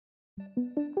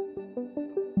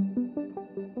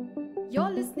You're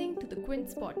listening to the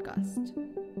Quince podcast.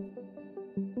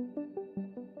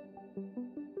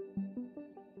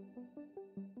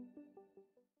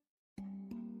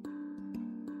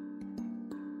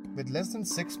 With less than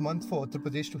 6 months for Uttar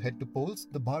Pradesh to head to polls,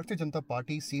 the Bharatiya Janata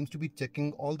Party seems to be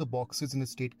checking all the boxes in the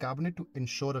state cabinet to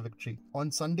ensure a victory.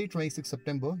 On Sunday, 26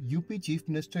 September, UP Chief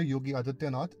Minister Yogi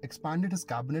Adityanath expanded his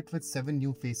cabinet with 7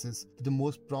 new faces, the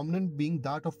most prominent being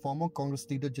that of former Congress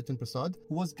leader Jitin Prasad,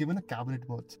 who was given a cabinet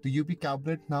berth. The UP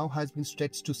cabinet now has been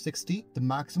stretched to 60, the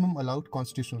maximum allowed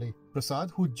constitutionally.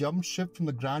 Prasad, who jumped ship from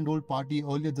the Grand Old Party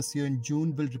earlier this year in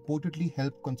June, will reportedly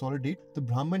help consolidate the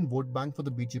Brahmin vote bank for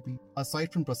the BJP.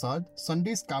 Aside from Prasad,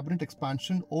 Sunday's cabinet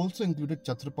expansion also included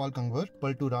Chhatrapal Kanwar,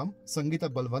 Paltu Ram, Sangeeta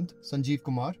Balwant, Sanjeev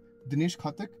Kumar, Dinesh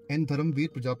Khatak and Dharamveer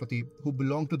Prajapati, who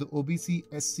belong to the OBC,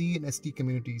 SC and ST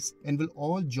communities and will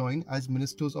all join as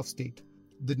ministers of state.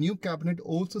 The new cabinet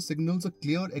also signals a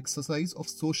clear exercise of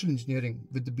social engineering,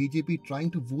 with the BJP trying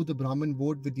to woo the Brahmin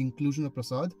vote with the inclusion of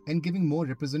Prasad and giving more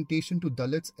representation to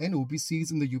Dalits and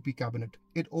OBCs in the UP cabinet.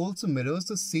 It also mirrors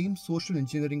the same social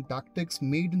engineering tactics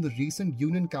made in the recent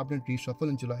Union cabinet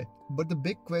reshuffle in July. But the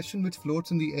big question which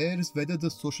floats in the air is whether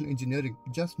this social engineering,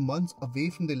 just months away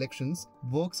from the elections,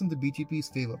 works in the BJP's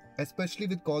favour, especially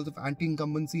with calls of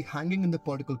anti-incumbency hanging in the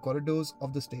political corridors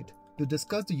of the state. To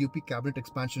discuss the UP cabinet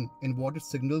expansion and what it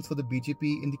signals for the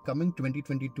BJP in the coming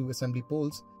 2022 assembly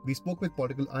polls, we spoke with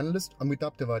political analyst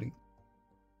Amitabh Tiwari.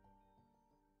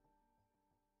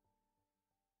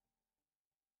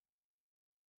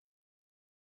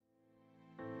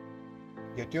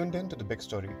 You're tuned in to The Big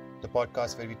Story, the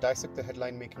podcast where we dissect the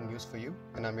headline making news for you,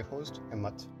 and I'm your host,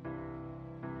 Himmat.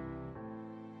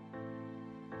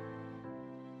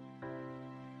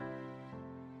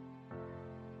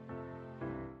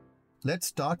 Let's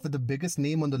start with the biggest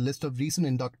name on the list of recent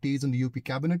inductees in the UP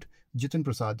cabinet, Jitin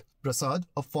Prasad. Prasad,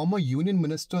 a former union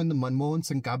minister in the Manmohan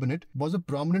Singh cabinet, was a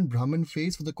prominent Brahmin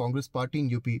face for the Congress party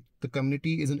in UP. The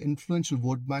community is an influential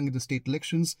vote bank in the state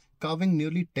elections, carving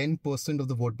nearly 10% of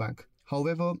the vote bank.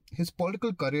 However, his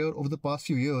political career over the past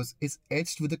few years is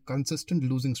edged with a consistent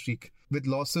losing streak, with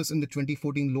losses in the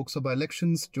 2014 Lok Sabha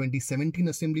elections, 2017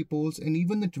 assembly polls, and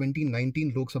even the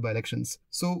 2019 Lok Sabha elections.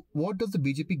 So, what does the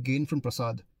BJP gain from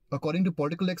Prasad? According to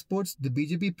political experts, the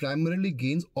BJP primarily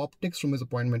gains optics from his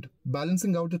appointment,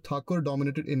 balancing out the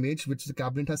Thakur-dominated image which the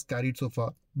cabinet has carried so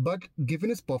far. But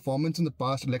given his performance in the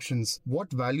past elections, what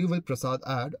value will Prasad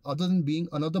add other than being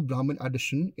another Brahmin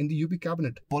addition in the UP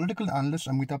cabinet? Political analyst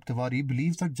Amitabh Tiwari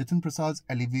believes that Jitin Prasad's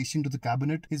elevation to the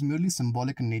cabinet is merely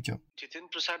symbolic in nature. Jitin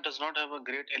Prasad does not have a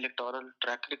great electoral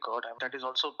track record, and that is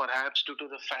also perhaps due to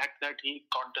the fact that he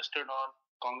contested on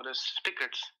Congress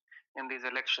tickets in these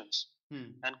elections.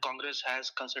 And Congress has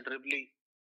considerably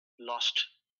lost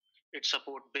its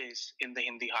support base in the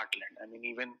Hindi heartland. I mean,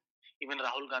 even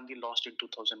Rahul Gandhi lost in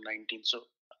 2019. So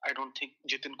I don't think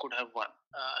Jitin could have won.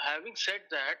 Having said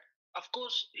that, of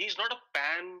course, he's not a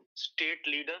pan-state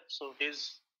leader. So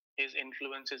his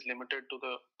influence is limited to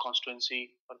the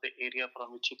constituency or the area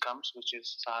from which he comes, which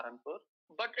is Saharanpur.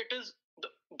 But it is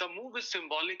the move is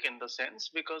symbolic in the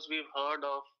sense because we've heard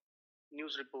of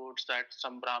news reports that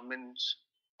some Brahmins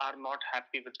are not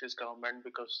happy with this government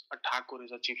because a Thakur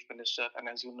is a chief minister. And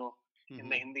as you know, in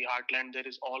the Hindi heartland, there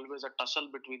is always a tussle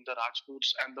between the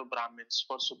Rajputs and the Brahmins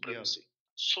for supremacy.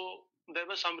 So there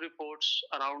were some reports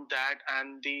around that,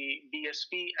 and the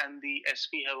BSP and the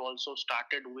SP have also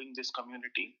started wooing this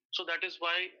community. So that is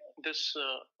why this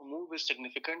move is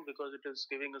significant, because it is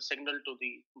giving a signal to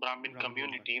the Brahmin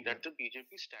community that the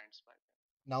BJP stands by.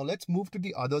 Now let's move to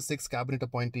the other 6 cabinet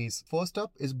appointees. First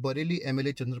up is Bareilly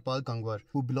MLA Chandrapal Kanwar,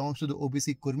 who belongs to the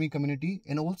OBC Kurmi community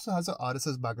and also has a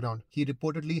RSS background. He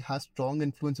reportedly has strong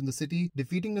influence in the city,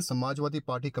 defeating the Samajwadi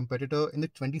Party competitor in the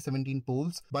 2017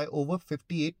 polls by over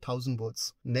 58,000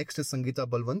 votes. Next is Sangeeta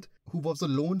Balwant, who was a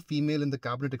lone female in the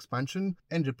cabinet expansion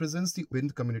and represents the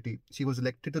Vind community. She was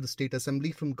elected to the state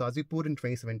assembly from Ghazipur in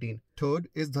 2017. Third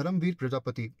is Dharamveer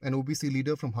Prajapati, an OBC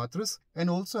leader from Hathras and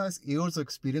also has years of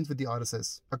experience with the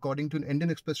RSS. According to an Indian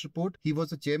Express report, he was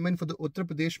the chairman for the Uttar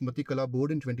Pradesh Matikala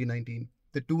board in 2019.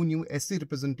 The 2 new SC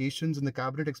representations in the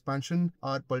cabinet expansion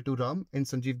are Paltu Ram and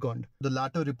Sanjeev Gond. The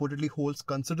latter reportedly holds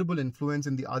considerable influence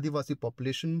in the Adivasi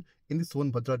population in the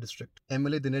Sonbhadra district.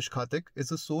 MLA Dinesh Khatak is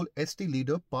the sole ST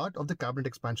leader part of the cabinet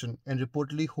expansion and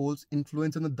reportedly holds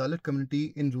influence in the Dalit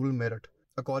community in rural Meerut.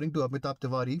 According to Amitabh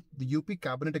Tiwari, the UP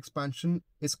cabinet expansion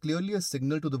is clearly a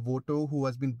signal to the voter who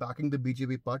has been backing the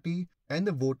BJP party and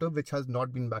the voter which has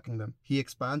not been backing them. He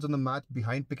expands on the math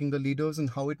behind picking the leaders and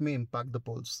how it may impact the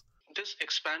polls. This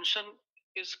expansion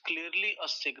is clearly a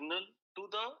signal to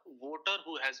the voter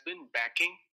who has been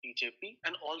backing BJP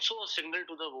and also a signal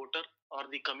to the voter or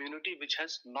the community which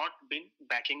has not been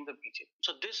backing the BJP.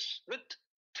 So this, with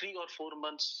 3 or 4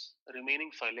 months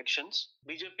remaining for elections,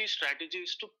 BJP's strategy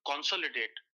is to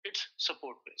consolidate its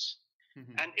support base.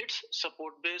 And its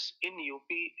support base in UP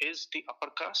is the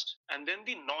upper caste and then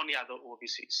the non-Yadav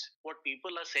OBCs. What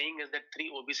people are saying is that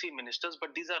 3 OBC ministers,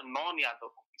 but these are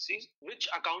non-Yadav OBCs, which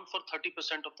account for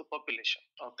 30% of the population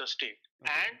of the state.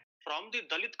 Okay. And from the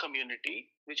Dalit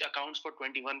community, which accounts for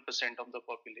 21% of the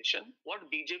population, what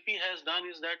BJP has done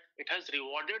is that it has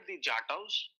rewarded the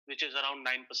Jataus, which is around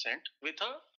 9%, with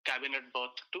a cabinet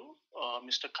berth to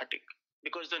Mr. Khatik.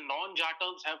 Because the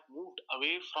non-Jataus have moved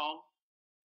away from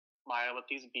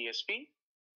Mayawati's BSP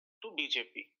to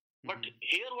BJP. But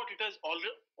here what it has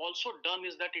also done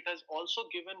is that it has also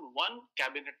given one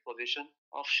cabinet position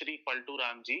of Shri Paltu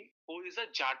Ramji, who is a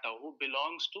Jata, who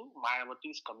belongs to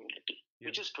Mayawati's community,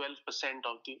 which is 12%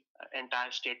 of the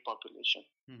entire state population.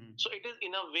 So it is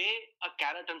in a way a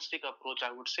carrot and stick approach,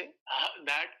 I would say,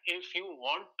 that if you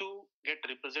want to get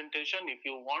representation, if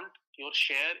you want your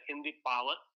share in the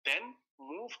power, then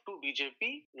move to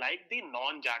BJP like the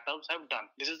non-Jatavs have done.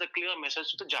 This is a clear message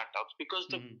to the Jatavs because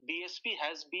the BSP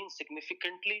has been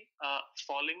significantly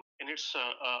falling in its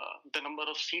the number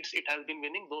of seats it has been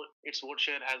winning, though its vote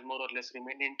share has more or less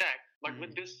remained intact. But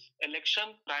with this election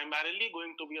primarily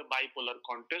going to be a bipolar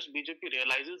contest, BJP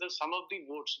realizes that some of the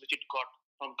votes which it got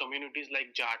from communities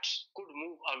like Jats could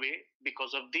move away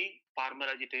because of the farmer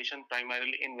agitation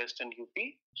primarily in Western UP.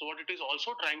 So what it is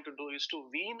also trying to do is to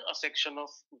wean a section of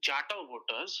Jata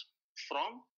voters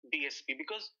from BSP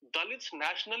because Dalits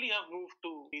nationally have moved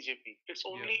to BJP. It's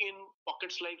only in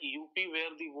pockets like UP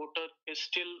where the voter is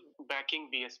still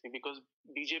backing BSP because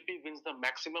BJP wins the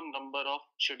maximum number of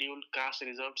scheduled caste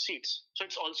reserved seats. So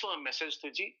it's also a message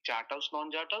to the Jatas,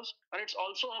 non-Jatas, and it's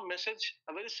also a message,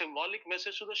 a very symbolic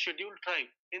message to the scheduled tribe.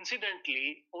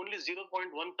 Incidentally, only 0.1%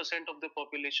 of the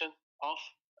population of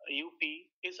UP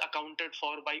is accounted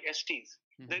for by STs.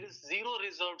 There is zero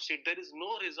reserved seat. There is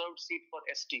no reserved seat for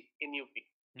ST in UP.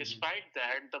 Despite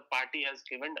that, the party has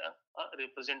given a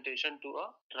representation to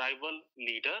a tribal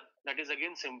leader. That is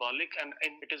again symbolic, and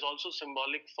it is also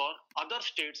symbolic for other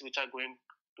states which are going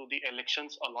to the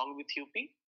elections along with UP.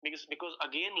 Because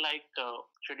again, like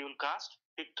scheduled caste,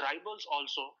 the tribals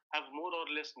also have more or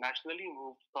less nationally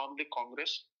moved from the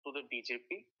Congress to the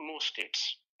BJP, most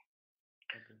states.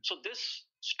 So this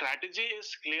strategy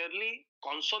is clearly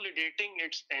consolidating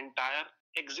its entire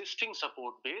existing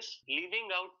support base, leaving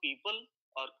out people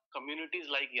or communities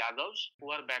like Yadavs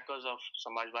who are backers of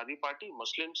Samajwadi Party,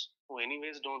 Muslims who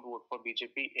anyways don't vote for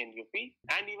BJP in UP,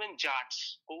 and even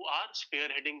Jats who are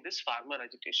spearheading this farmer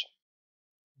agitation.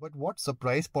 But what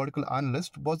surprised political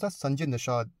analysts was that Sanjay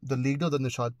Nishad, the leader of the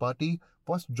Nishad party,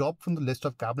 was dropped from the list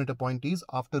of cabinet appointees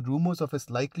after rumours of his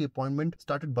likely appointment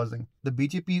started buzzing. The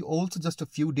BJP also just a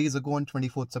few days ago on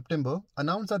 24th September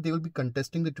announced that they will be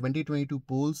contesting the 2022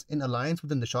 polls in alliance with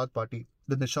the Nishad party.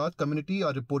 The Nishad community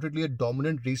are reportedly a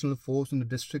dominant regional force in the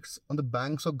districts on the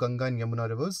banks of Ganga and Yamuna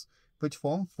rivers, which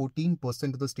form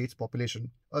 14% of the state's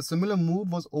population. A similar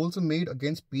move was also made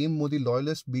against PM Modi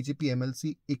loyalist BJP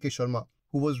MLC A.K. Sharma,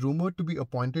 who was rumoured to be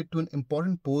appointed to an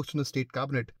important post in the state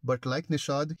cabinet, but like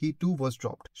Nishad, he too was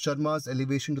dropped. Sharma's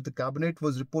elevation to the cabinet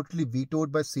was reportedly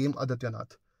vetoed by same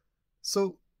Adityanath.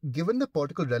 So, given the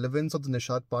political relevance of the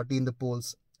Nishad party in the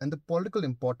polls and the political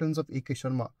importance of A.K.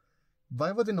 Sharma,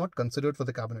 why were they not considered for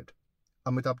the cabinet?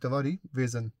 Amitabh Tiwari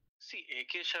weighs in. See,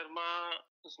 A.K.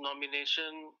 Sharma's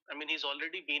nomination, he's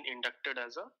already been inducted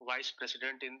as a vice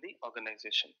president in the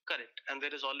organization. Correct. And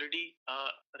there is already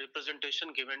a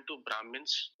representation given to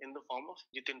Brahmins in the form of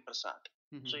Jitin Prasad.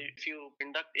 So if you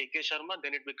induct A.K. Sharma,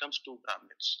 then it becomes 2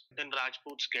 Brahmins. Then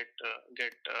Rajputs get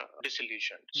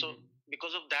disillusioned. So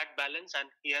because of that balance, and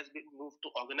he has been moved to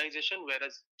organization,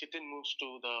 whereas Jitin moves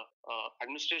to the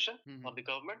administration or the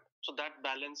government. So that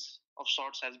balance of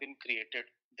sorts has been created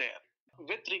there.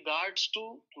 With regards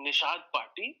to Nishad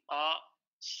party,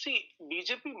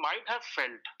 BJP might have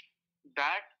felt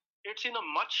that it's in a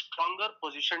much stronger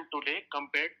position today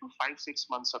compared to 5-6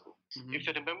 months ago. If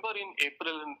you remember, in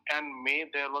April and May,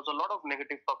 there was a lot of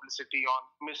negative publicity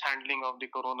on mishandling of the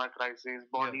corona crisis,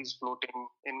 bodies floating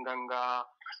in Ganga,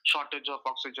 shortage of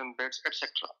oxygen beds, etc.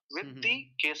 With the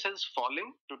cases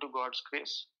falling due to God's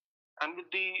grace, and with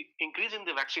the increase in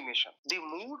the vaccination, the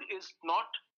mood is not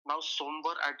now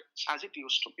somber as it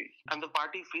used to be. And the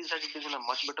party feels that it is in a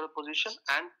much better position,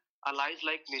 and allies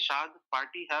like Nishad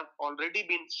party have already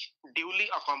been duly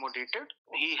accommodated.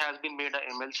 He has been made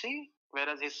a MLC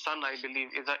whereas his son, I believe,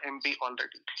 is a MP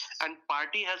already. And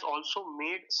party has also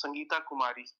made Sangeeta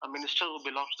Kumari a minister who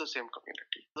belongs to the same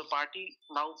community. The party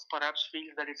now perhaps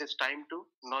feels that it is time to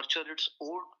nurture its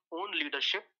own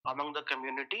leadership among the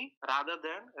community rather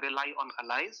than rely on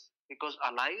allies, because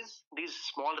allies, these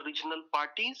small regional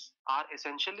parties, are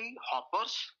essentially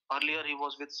hoppers. Earlier he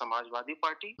was with Samajwadi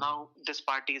Party, now this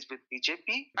party is with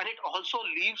BJP, and it also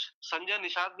leaves Sanjay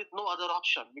Nishad with no other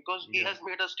option, because he has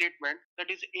made a statement that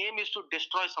his aim is to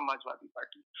destroy Samajwadi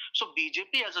Party. So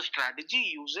BJP as a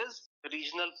strategy uses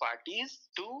regional parties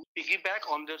to piggyback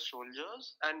on their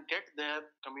soldiers and get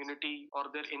their community or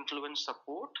their influence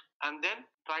support, and then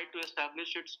try to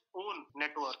establish its own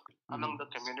network among the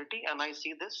community. And I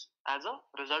see this as a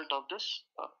result of this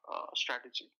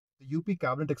strategy. The UP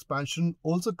cabinet expansion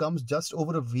also comes just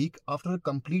over a week after a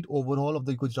complete overhaul of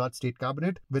the Gujarat state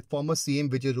cabinet, with former CM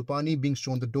Vijay Rupani being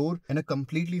shown the door and a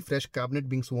completely fresh cabinet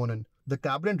being sworn in. The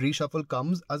cabinet reshuffle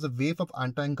comes as a wave of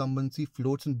anti-incumbency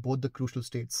floats in both the crucial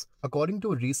states. According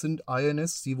to a recent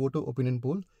INS C-Voto opinion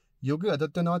poll, Yogi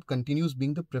Adityanath continues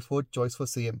being the preferred choice for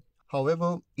CM.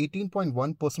 However,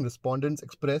 18.1% respondents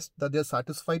expressed that they are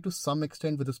satisfied to some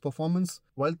extent with his performance,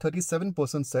 while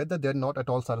 37% said that they are not at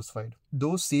all satisfied.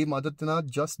 Though CM Adityanath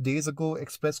just days ago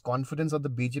expressed confidence that the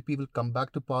BJP will come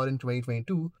back to power in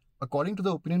 2022, according to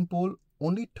the opinion poll,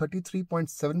 only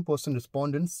 33.7%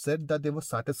 respondents said that they were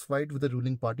satisfied with the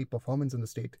ruling party performance in the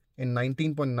state, and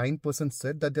 19.9%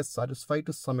 said that they are satisfied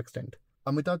to some extent.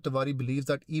 Amitabh Tiwari believes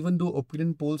that even though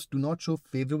opinion polls do not show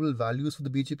favourable values for the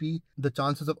BJP, the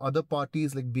chances of other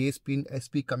parties like BSP and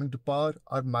SP coming to power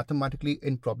are mathematically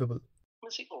improbable.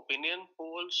 See, opinion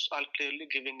polls are clearly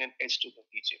giving an edge to the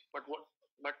BJP.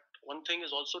 But one thing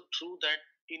is also true, that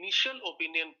initial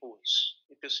opinion polls,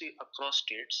 if you see across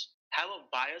states, have a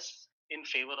bias in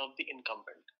favour of the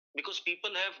incumbent, because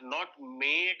people have not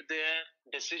made their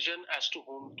decision as to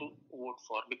whom to vote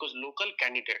for, because local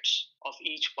candidates of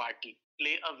each party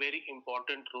play a very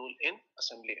important role in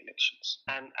assembly elections.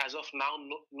 And as of now,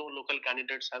 no local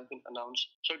candidates have been announced.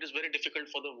 So it is very difficult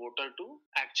for the voter to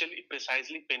actually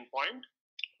precisely pinpoint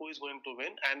who is going to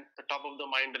win. And the top of the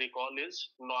mind recall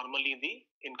is normally the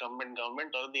incumbent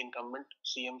government or the incumbent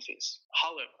CM face.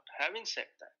 However, having said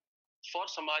that, for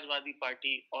Samajwadi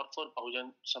Party or for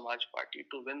Bahujan Samaj Party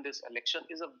to win this election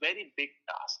is a very big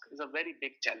task, is a very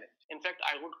big challenge. In fact,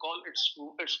 I would call it's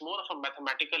more of a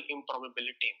mathematical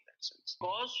improbability in that sense.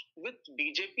 Because with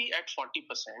BJP at 40%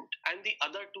 and the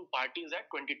other two parties at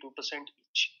 22%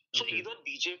 each. So either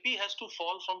BJP has to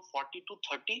fall from 40 to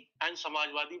 30 and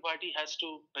Samajwadi Party has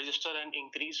to register an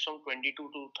increase from 22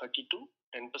 to 32.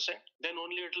 10%, then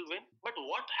only it will win. But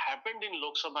what happened in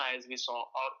Lok Sabha, as we saw,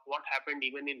 or what happened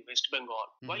even in West Bengal,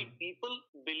 while people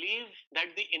believe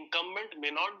that the incumbent may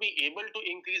not be able to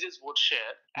increase his vote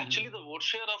share, actually the vote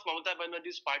share of Mamata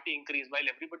Banerjee's party increased, while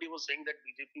everybody was saying that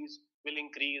BJP's will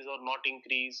increase or not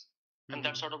increase, and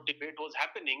that sort of debate was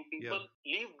happening. People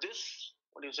leave this,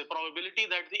 probability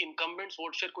that the incumbent's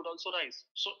vote share could also rise.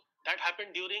 So that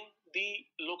happened during the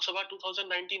Lok Sabha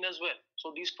 2019 as well.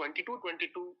 So these 22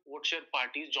 vote share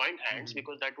parties joined hands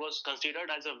because that was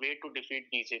considered as a way to defeat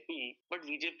BJP. But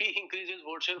BJP increases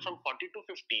vote share from 40 to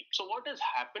 50. So what is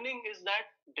happening is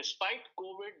that despite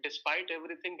COVID, despite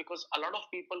everything, because a lot of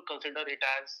people consider it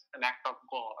as an act of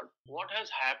God, what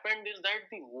has happened is that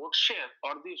the vote share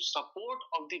or the support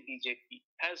of the BJP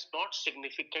has not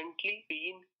significantly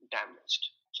been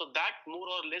damaged. So that more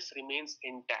or less remains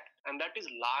intact. And that is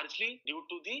largely due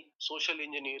to the social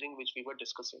engineering which we were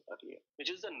discussing earlier,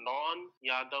 which is the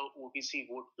non-Yadav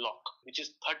OBC vote block, which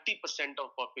is 30%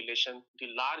 of population.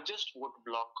 The largest vote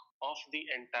block of the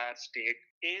entire state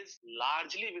is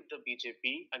largely with the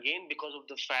BJP, again because of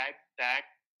the fact that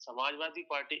Samajwadi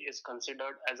Party is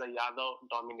considered as a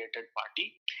Yadav-dominated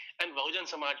party, and Bahujan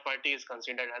Samaj Party is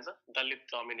considered as a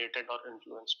Dalit-dominated or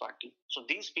influenced party. So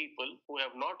these people who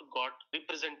have not got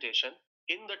representation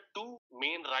in the two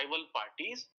main rival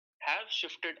parties have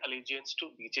shifted allegiance to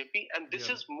BJP, and this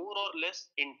is more or less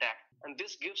intact. And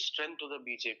this gives strength to the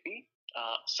BJP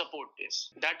support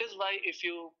base. That is why, if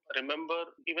you remember,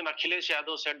 even Akhilesh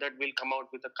Yadav said that we'll come out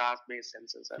with a caste-based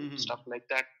census and stuff like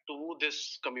that to woo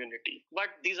this community. But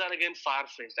these are again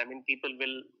far-fetched. I mean, people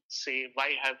will say,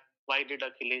 why did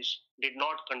Akhilesh did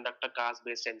not conduct a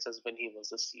caste-based census when he was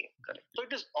the CM? Correct. So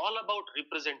it is all about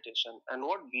representation. And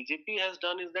what BJP has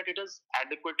done is that it has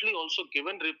adequately also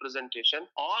given representation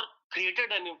or created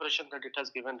an impression that it has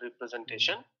given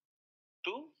representation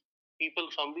to people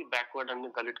from the backward and the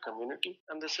Dalit community,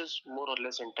 and this is more or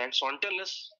less intact. So until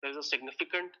unless there is a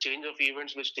significant change of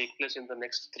events which take place in the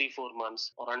next 3-4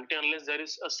 months, or until unless there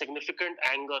is a significant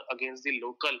anger against the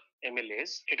local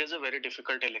MLAs, it is a very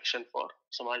difficult election for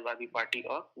Samajwadi Party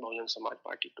or Bahujan Samaj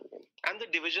Party to win. And the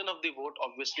division of the vote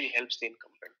obviously helps the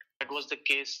incumbent. That was the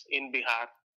case in Bihar,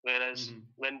 whereas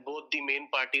when both the main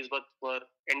parties were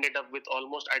ended up with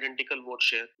almost identical vote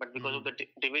share, but because of the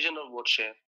division of vote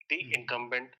share, the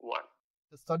incumbent won.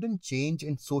 The sudden change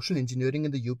in social engineering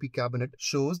in the UP cabinet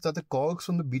shows that the cogs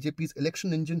from the BJP's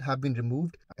election engine have been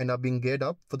removed and are being geared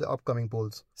up for the upcoming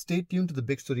polls. Stay tuned to the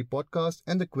Big Story podcast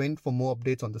and the Quint for more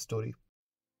updates on the story.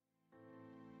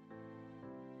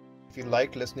 If you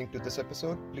liked listening to this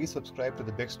episode, please subscribe to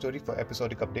the Big Story for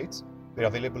episodic updates. We're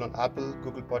available on Apple,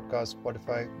 Google Podcasts,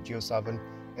 Spotify, JioSaavn,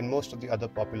 and most of the other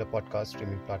popular podcast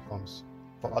streaming platforms.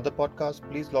 For other podcasts,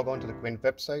 please log on to the Quint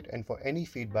website, and for any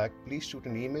feedback, please shoot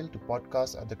an email to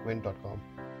podcast@thequint.com.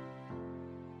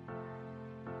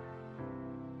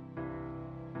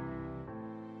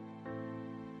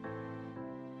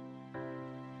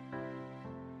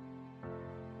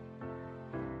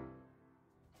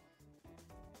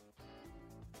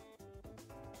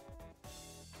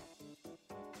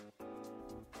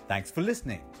 Thanks for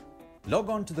listening. Log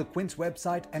on to the Quint's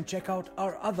website and check out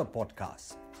our other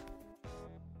podcasts.